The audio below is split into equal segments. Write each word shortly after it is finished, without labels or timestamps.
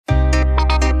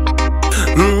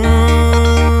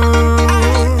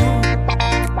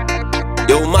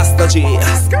energy.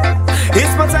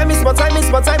 It's my time, it's my time, it's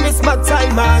my time, it's my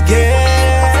time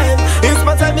again. It's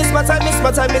my time, it's my time, it's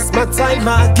my time, it's my time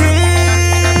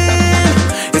again.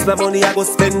 It's my money, I go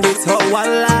spend it how I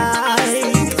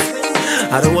like.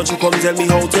 I don't want you come tell me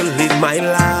how to live my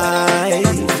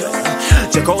life.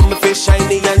 Check out my face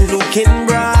shiny and looking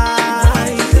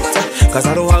bright, cause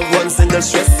I don't have one single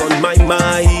stress on my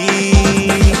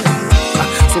mind.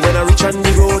 So when I reach on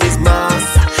the road is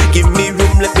mass, give me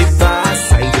room, let me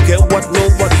pass. I don't care what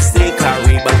nobody say,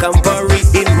 carry back and bury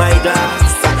in my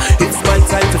glass. It's my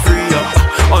time to free up,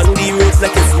 on the road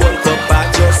like it's World Cup,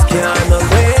 I just can't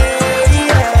wait.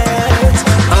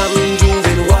 I'm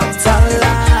doing what I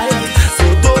like, so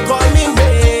don't call me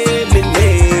name.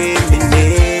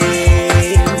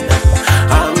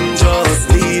 I'm just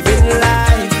living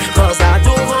life, cause I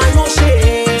don't want no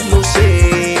shame, no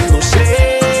shame, no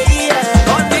shame.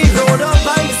 On the road all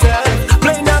by myself,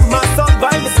 playing up my song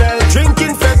by myself,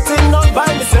 drinking, fetting all by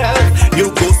myself. You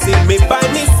go see me by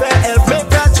myself,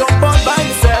 make a jump on by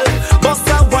myself, bust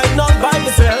a wine all by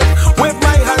myself, wave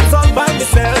my hands all by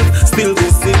myself, still go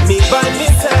see me by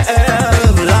myself.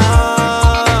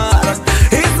 Lord,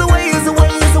 it's the way, it's the way,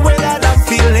 it's the way that I'm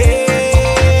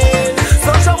feeling.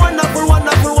 Such a wonderful,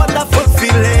 wonderful, wonderful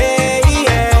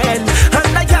feeling.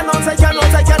 And I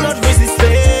cannot resist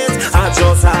it. I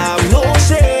just have no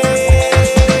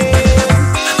shame.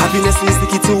 Happiness is the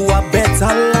key to a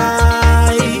better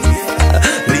life.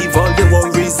 Leave all the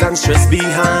worries and stress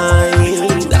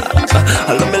behind.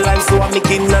 I love my life, so I'm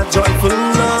making a joyful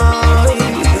noise.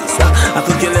 I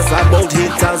could care less about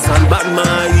haters and bad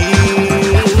mind.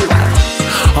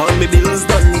 All my bills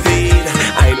done paid,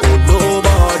 I owe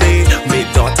nobody. My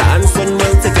daughter and son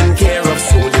well taken care of,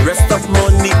 so the rest of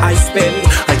money I spend,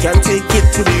 I can take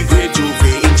it to the grave.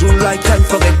 Juve in July, can't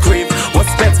forget crave.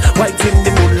 What's pet, white in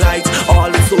the moonlight,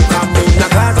 all is so calm on.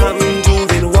 I'm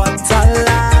doing what I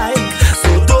like, so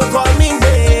don't call me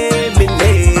name.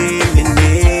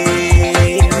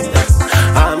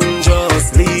 I'm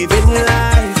just living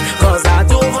life, cause I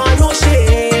don't want no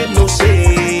shame, no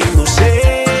shame, no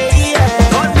shame.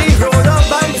 On the road all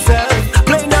by myself,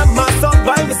 playing up my song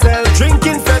by myself,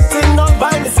 drinking, fetting all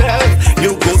by myself.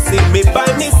 You go see me by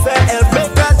myself,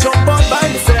 make a jump all by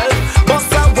myself,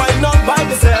 bust a wine all by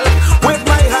myself, wave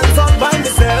my hands all by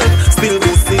myself, still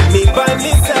go see me by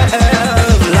myself.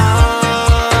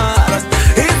 Lord,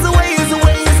 it's the way, it's the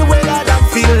way, it's the way that I'm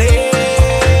feeling.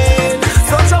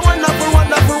 Such a wonderful,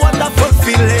 wonderful, wonderful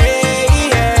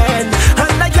feeling.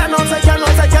 And I cannot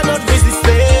resist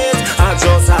it. I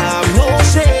just have no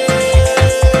shame.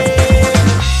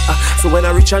 So when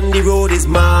I reach on the road is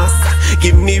mass,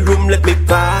 give me room, let me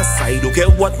pass. I don't care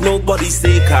what nobody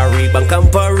say, carry bank and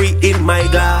bury in my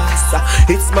glass.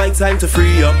 It's my time to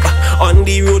free up, on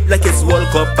the road like it's World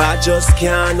Cup, I just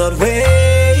cannot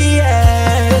wait.